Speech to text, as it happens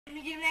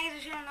Günümden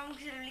geçiyorum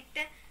Sizlerle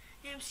birlikte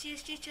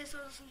MCSG chess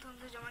odasını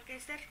tanıtacağım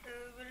arkadaşlar.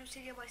 Böyle bir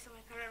seriye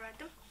başlamaya karar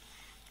verdim.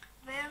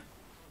 Ve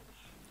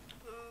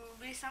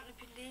İsland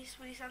mapindeyiz.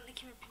 İsland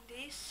 2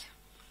 mapindeyiz.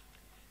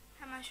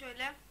 Hemen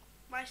şöyle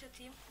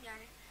başlatayım.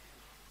 Yani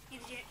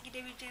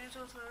gidebileceğiniz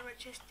ortaları ve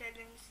chess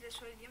değerlerini size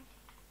söyleyeyim.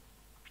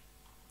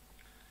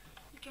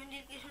 İlk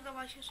öncelikle şurada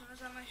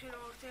başlıyorsunuz. Hemen şöyle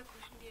ortaya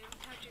koşun diyelim.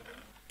 Tercih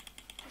edelim.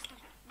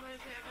 Böyle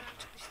bir yerden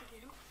çıktı işte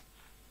diyelim.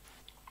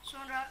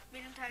 Sonra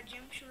benim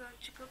tercihim şuradan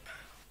çıkıp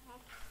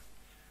hop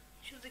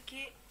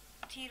şuradaki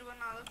tier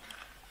 1'ı alıp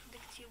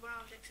şuradaki tier 1'ı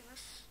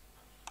alacaksınız.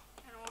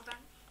 Yani oradan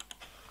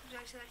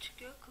güzel şeyler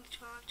çıkıyor. Kılıç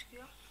falan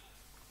çıkıyor.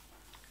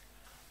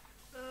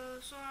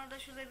 Sonra da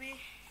şurada bir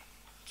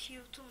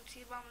tier 2 mu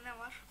tier 1 mı ne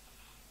var?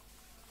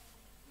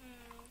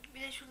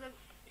 Bir de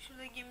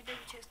şurada gemide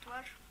bir chest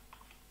var.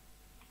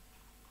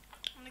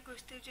 Onu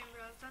göstereceğim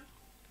birazdan.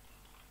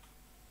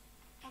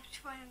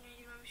 Optifine'e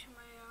girmemişim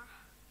ben ya.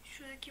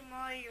 Şuradaki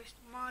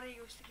mağarayı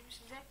göstereyim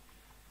size.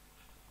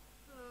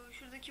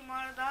 Şuradaki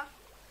mağarada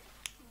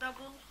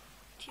double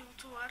tier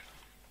 2 var.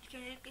 İlk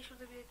öncelikle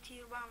şurada bir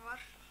tier 1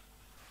 var.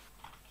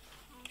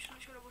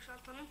 Şunu şöyle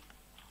boşaltalım.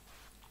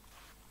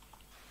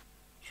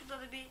 Şurada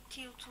da bir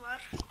tier 2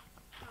 var.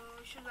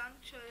 Şuradan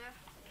şöyle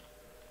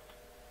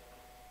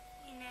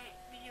yine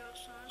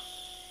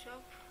biliyorsunuz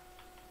yok.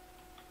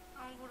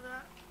 Ama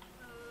burada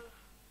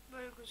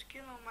böyle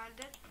gözüküyor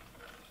normalde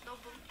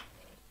double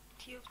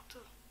tier 2.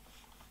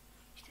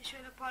 İşte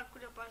şöyle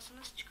parkur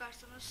yaparsınız,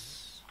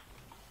 çıkarsınız.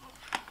 Hop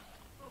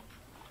hop.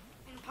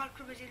 Benim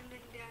parkur becerim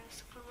de yani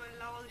sıfır, böyle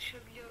lava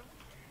düşebiliyorum.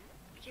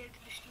 Bir kere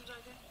de düştüm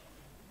zaten.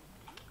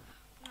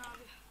 Ne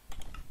abi?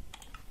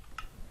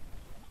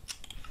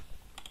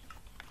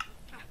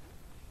 Heh.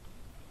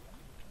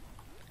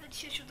 Hadi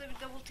işte şurada bir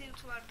double tier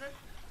 2 vardı.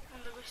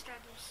 Onu da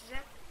gösterdim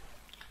size.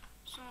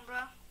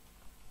 Sonra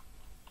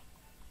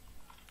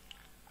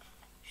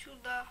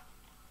şurada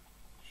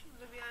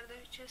bir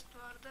yerde bir chest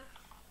vardı.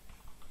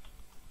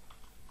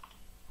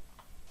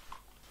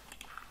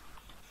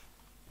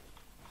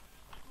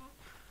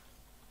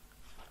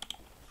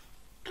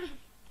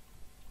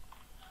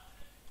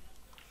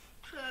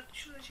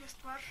 Şurada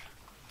chest var.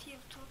 Tier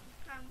 2,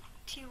 yani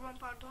tier 1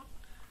 pardon.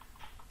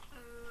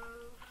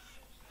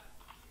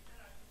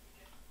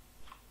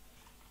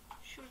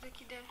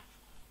 Şuradaki de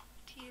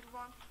tier 1.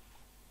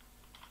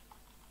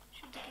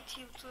 Şuradaki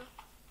tier 2.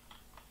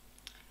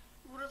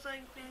 Buralara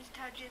gitmenizi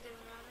tercih ederim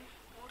yani.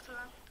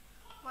 Ortadan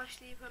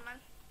başlayıp hemen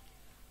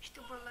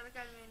işte buralara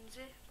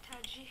gelmenizi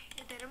tercih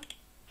ederim.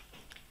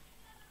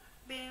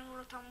 Benim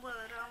rotam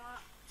buraları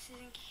ama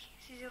sizin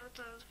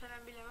rotanızı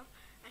falan bilemem.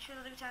 Yani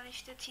şurada da bir tane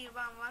işte tier 1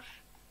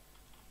 var.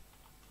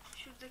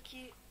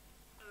 Şuradaki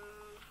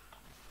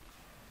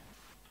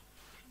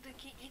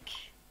ilk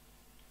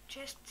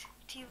chest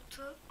tier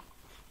 2.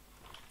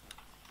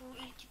 Bu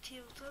ilk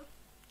tier 2.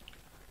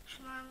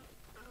 Şunlar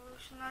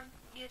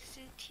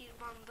gerisi tier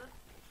 1'dı.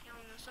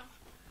 Yanılmıyorsam.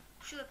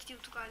 Şu da tier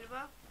 2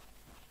 galiba.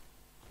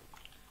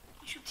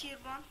 Şu tier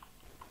 1.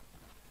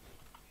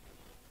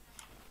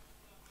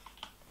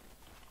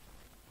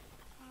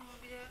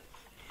 Bir de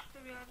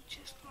şurada bir yerde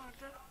chest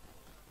vardı.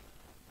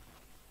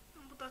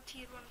 Bu da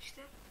tier 1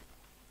 işte.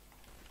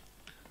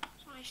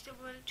 Sonra işte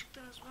böyle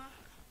çıktınız mı?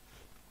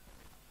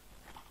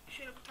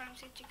 Şöyle bir time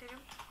set çekelim.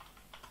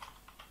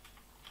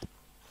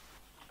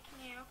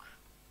 Niye yok?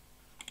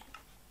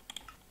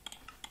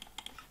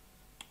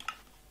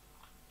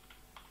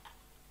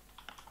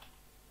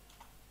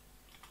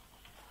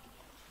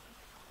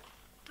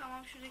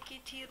 Tamam,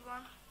 şuradaki tier 1.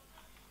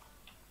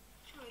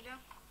 Şöyle.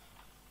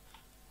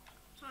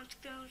 Sonra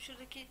tıklayalım,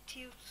 şuradaki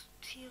tier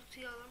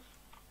 2'yi alalım.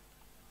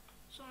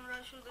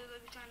 Sonra şurada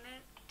da bir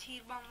tane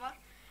tier 1 var.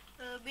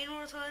 Benim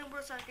rotalarım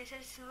burası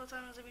arkadaşlar. Sizin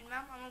rotalarınızı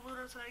bilmem ama bu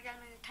rotalara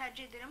gelmeyi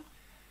tercih ederim.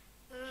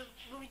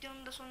 Bu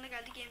videonun da sonuna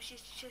geldik.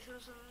 MCSG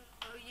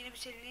yeni bir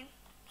serinin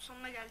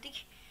sonuna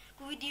geldik.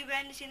 Bu videoyu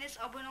beğendiyseniz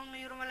abone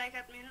olmayı, yoruma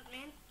like atmayı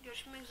unutmayın.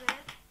 Görüşmek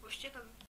üzere. Hoşçakalın.